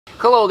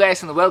Hello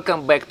guys and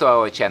welcome back to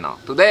our channel.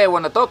 Today I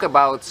want to talk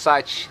about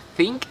such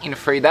thing in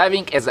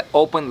freediving as an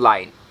open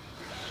line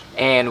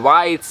and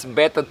why it's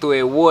better to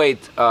avoid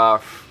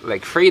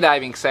like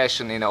freediving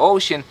session in the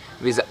ocean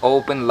with an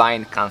open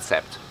line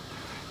concept.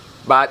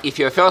 But if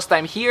you're first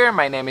time here,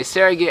 my name is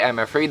Sergey, I'm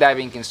a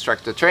freediving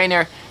instructor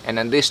trainer, and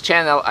on this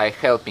channel I'm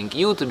helping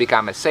you to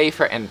become a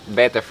safer and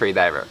better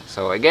freediver.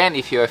 So again,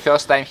 if you're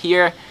first time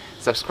here,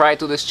 subscribe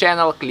to this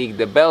channel, click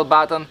the bell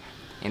button.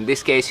 In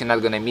this case you're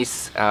not gonna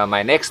miss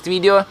my next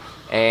video,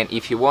 and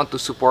if you want to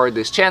support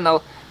this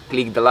channel,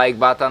 click the like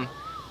button.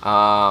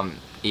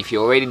 If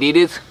you already did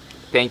it,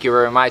 thank you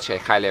very much, I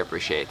highly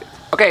appreciate it.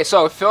 Okay,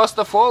 so first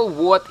of all,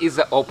 what is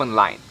the open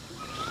line?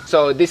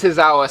 So this is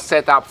our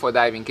setup for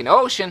diving in the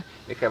ocean.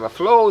 We have a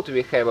float,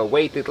 we have a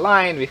weighted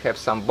line, we have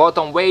some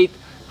bottom weight,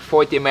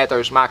 40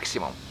 meters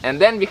maximum. And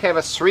then we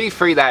have three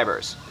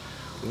freedivers.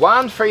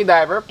 One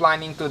freediver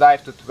planning to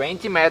dive to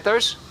 20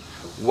 meters,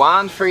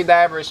 one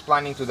freediver is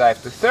planning to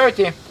dive to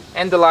 30,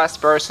 and the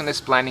last person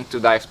is planning to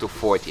dive to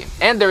 40.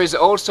 And there is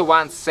also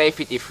one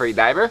safety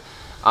freediver,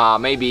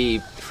 maybe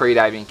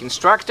freediving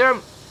instructor,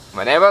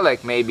 whatever,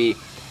 like maybe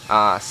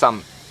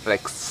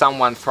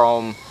someone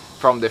from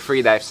the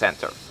freedive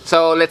center.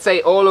 So let's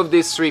say all of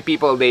these three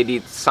people, they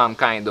did some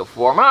kind of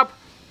warm-up,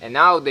 and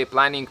now they're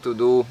planning to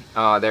do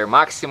their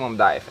maximum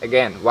dive.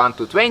 Again, 1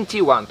 to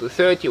 20, 1 to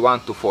 30, 1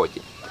 to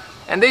 40.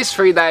 And this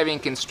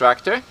freediving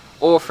instructor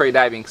or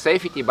freediving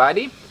safety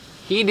buddy,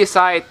 he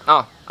decide,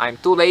 oh, I'm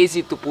too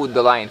lazy to put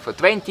the line for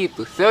 20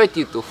 to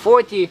 30 to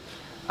 40,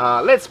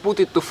 let's put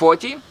it to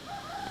 40.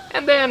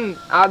 And then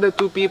other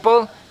two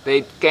people,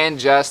 they can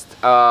just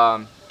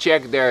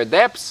check their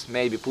depths,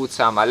 maybe put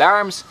some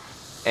alarms,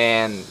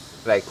 and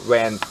like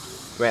when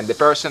the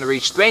person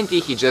reached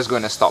 20, he's just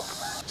gonna stop.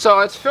 So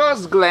at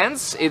first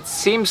glance it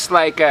seems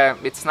like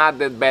it's not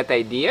that bad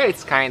idea.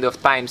 It's kind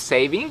of time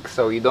saving,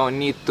 so you don't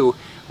need to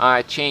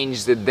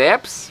change the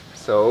depths,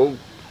 so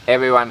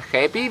everyone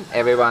happy,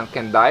 everyone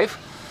can dive.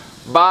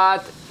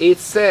 But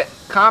it's a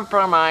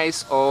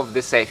compromise of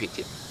the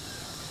safety.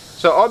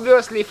 So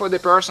obviously for the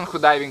person who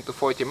diving to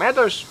 40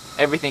 meters,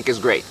 everything is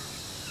great.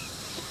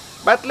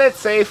 But let's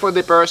say for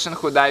the person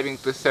who diving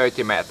to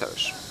 30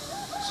 meters,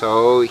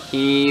 so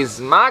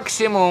his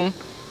maximum,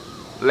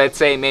 let's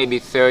say maybe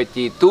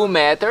 32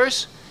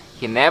 meters,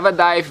 he never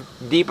dived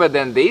deeper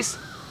than this,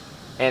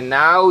 and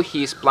now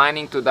he's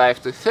planning to dive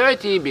to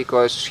 30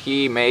 because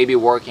he may be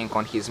working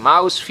on his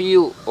mouse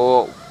feel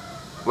or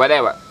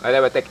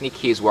whatever technique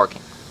he's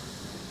working.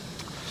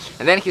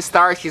 And then he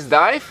starts his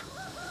dive,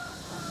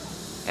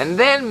 and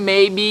then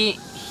maybe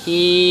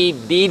he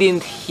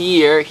didn't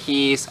hear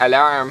his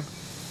alarm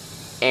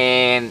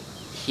and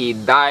he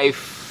dived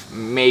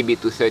maybe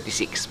to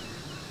 36.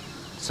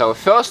 So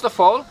first of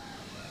all,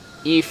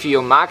 if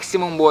your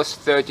maximum was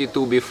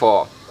 32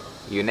 before,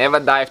 you never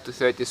dive to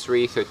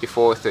 33,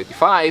 34,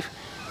 35,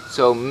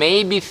 so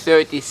maybe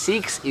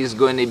 36 is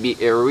going to be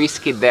a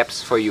risky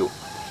depth for you.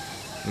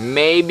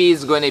 Maybe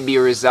it's going to be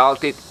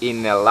resulted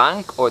in a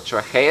lung or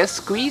trachea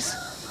squeeze,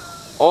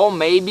 or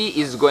maybe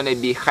it's going to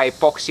be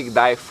hypoxic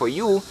dive for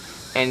you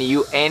and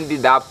you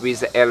ended up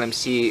with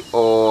LMC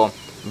or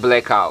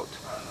blackout,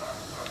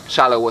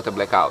 shallow water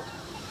blackout.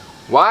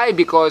 Why?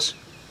 Because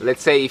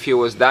let's say if you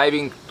was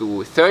diving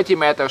to 30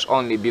 meters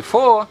only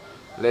before,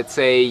 let's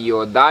say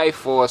your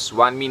dive was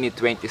 1 minute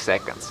 20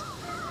 seconds.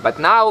 But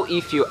now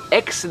if you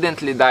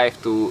accidentally dive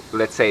to,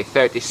 let's say,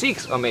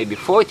 36 or maybe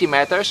 40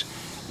 meters,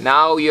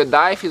 now your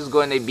dive is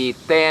going to be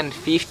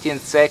 10-15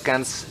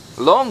 seconds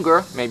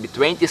longer, maybe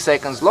 20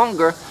 seconds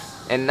longer,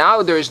 and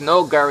now there is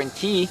no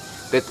guarantee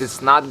that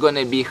it's not going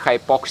to be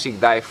hypoxic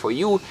dive for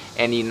you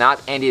and you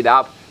not ended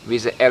up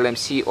with a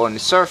LMC on the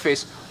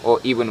surface, or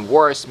even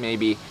worse,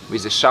 maybe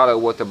with a shallow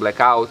water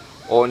blackout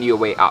on your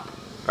way up,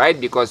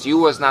 right? Because you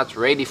was not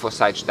ready for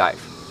such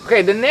dive.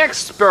 Okay, the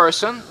next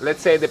person,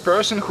 let's say the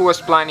person who was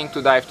planning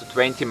to dive to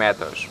 20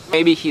 meters.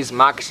 Maybe his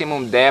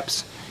maximum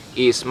depth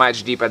is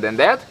much deeper than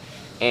that,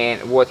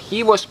 and what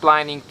he was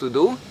planning to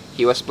do,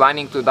 he was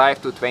planning to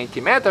dive to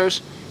 20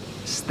 meters,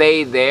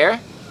 stay there,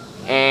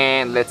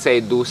 and let's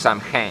say do some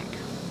hang.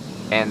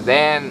 And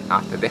then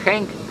after the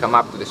hang, come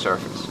up to the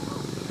surface.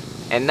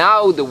 And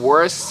now the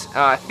worst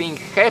thing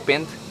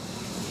happened.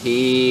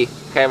 He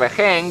have a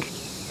hang,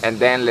 and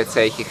then let's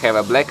say he have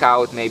a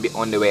blackout maybe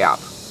on the way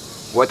up.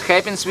 What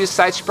happens with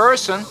such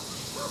person?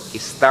 He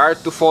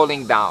start to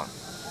falling down.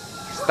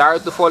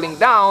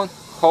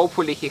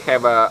 Hopefully he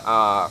have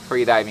a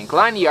freediving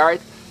lanyard,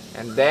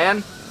 and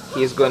then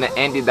he's gonna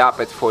end it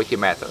up at 40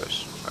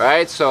 meters.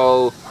 Right?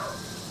 So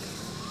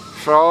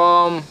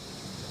from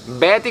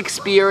bad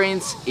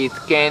experience, it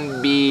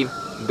can be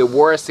the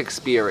worst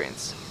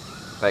experience.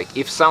 Like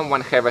if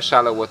someone have a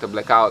shallow water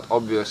blackout,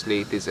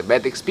 obviously it is a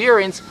bad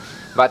experience,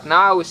 but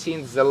now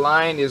since the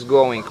line is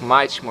going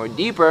much more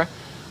deeper,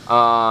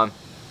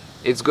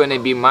 it's going to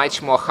be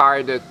much more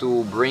harder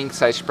to bring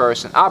such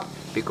person up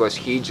because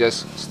he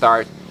just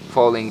start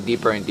falling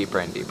deeper and deeper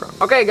and deeper.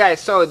 Okay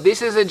guys, so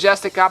this is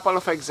just a couple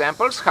of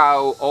examples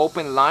how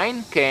open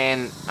line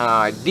can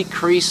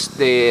decrease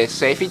the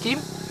safety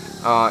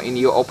in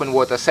your open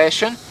water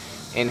session,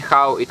 and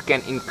how it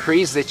can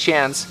increase the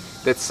chance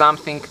that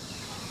something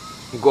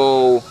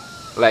go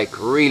like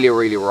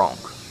really wrong.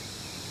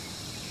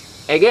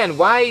 Again,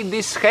 why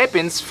this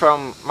happens,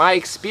 from my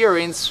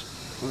experience,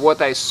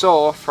 what I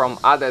saw from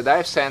other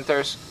dive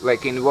centers,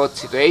 like in what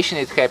situation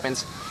it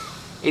happens,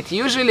 it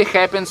usually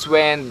happens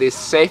when this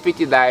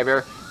safety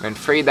diver, when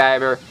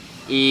freediver,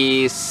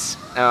 is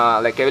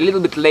like a little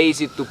bit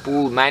lazy to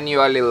pull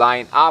manually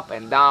line up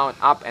and down,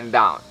 up and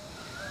down.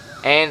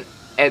 And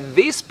at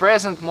this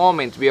present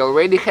moment we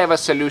already have a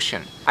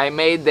solution. I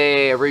made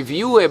a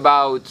review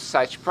about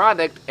such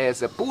product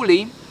as a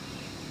pulley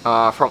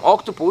from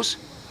Octopus,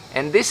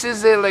 and this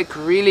is a like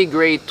really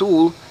great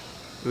tool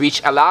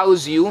which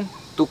allows you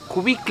to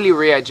quickly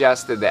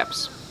readjust the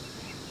depths.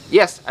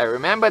 Yes, I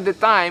remember the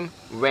time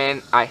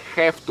when I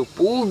have to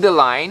pull the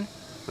line,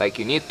 like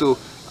you need to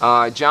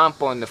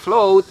jump on the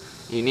float,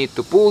 you need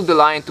to pull the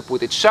line to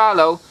put it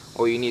shallow,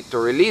 or you need to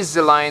release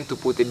the line to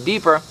put it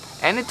deeper,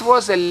 and it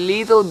was a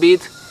little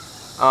bit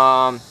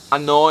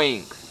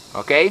annoying,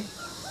 okay?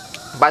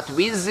 But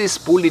with this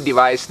pulley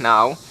device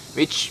now,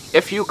 which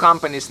a few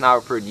companies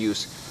now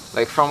produce,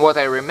 like from what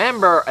I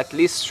remember, at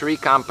least 3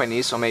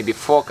 companies or maybe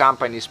 4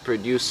 companies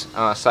produce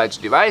such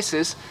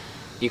devices.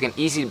 You can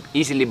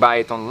easily buy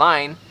it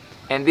online,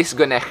 and this is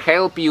gonna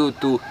help you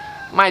to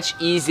much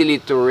easily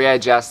to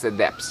readjust the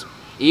depths.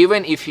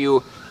 Even if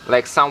you,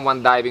 like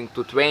someone diving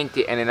to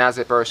 20 and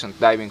another person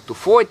diving to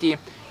 40,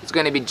 it's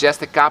gonna be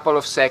just a couple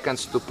of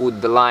seconds to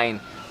put the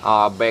line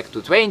back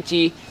to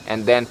 20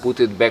 and then put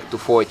it back to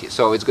 40.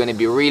 So it's gonna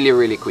be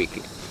really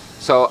quickly.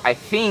 So I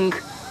think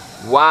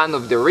one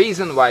of the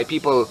reasons why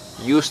people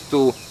used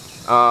to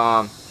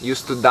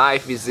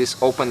dive with this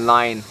open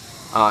line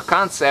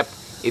concept,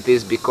 it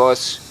is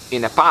because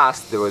in the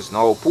past there was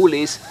no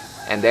pulleys,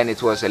 and then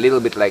it was a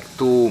little bit like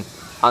too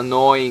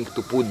annoying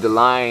to put the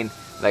line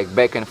like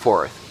back and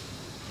forth.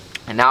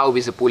 And now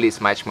with the pulley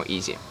it's much more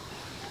easy.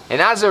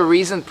 Another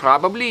reason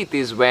probably it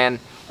is when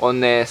on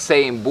the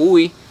same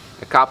buoy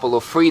a couple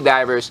of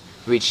freedivers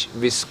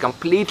with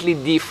completely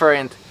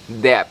different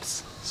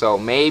depths. So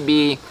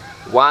maybe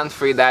one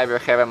freediver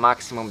have a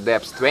maximum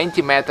depth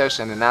 20 meters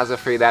and another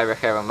freediver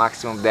have a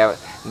maximum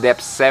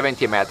depth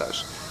 70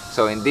 meters.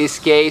 So in this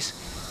case,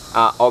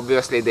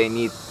 obviously they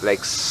need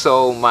like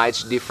so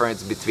much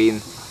difference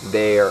between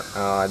their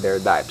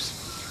dives.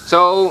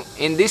 So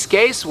in this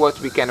case, what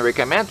we can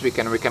recommend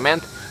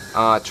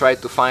try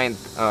to find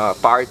a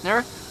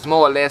partner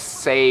more or less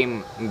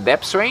same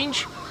depth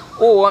range,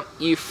 or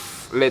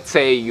if let's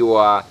say you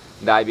are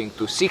diving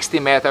to 60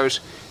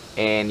 meters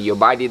and your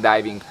body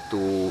diving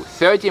to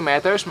 30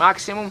 meters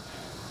maximum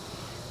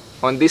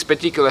on this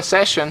particular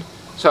session,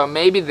 so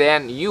maybe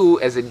then you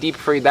as a deep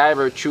free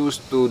diver choose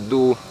to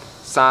do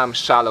some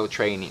shallow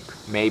training.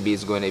 Maybe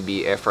it's going to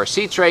be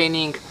FRC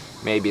training,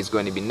 maybe it's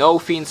going to be no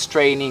fins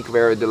training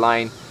where the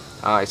line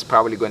is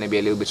probably going to be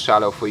a little bit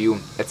shallow for you,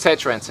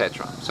 etc,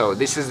 etc. So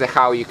this is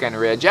how you can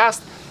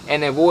readjust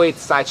and avoid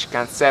such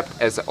concept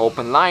as an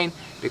open line,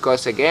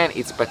 because again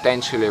it's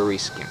potentially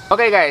risky.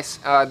 Okay guys,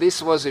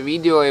 this was a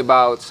video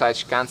about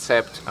such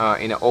concept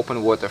in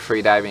open water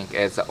freediving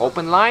as an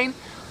open line.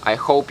 I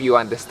hope you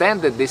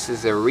understand that this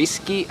is a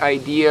risky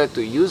idea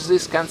to use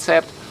this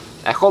concept.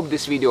 I hope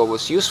this video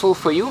was useful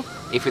for you.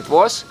 If it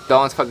was,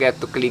 don't forget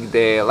to click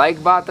the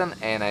like button,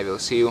 and I will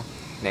see you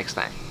next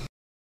time.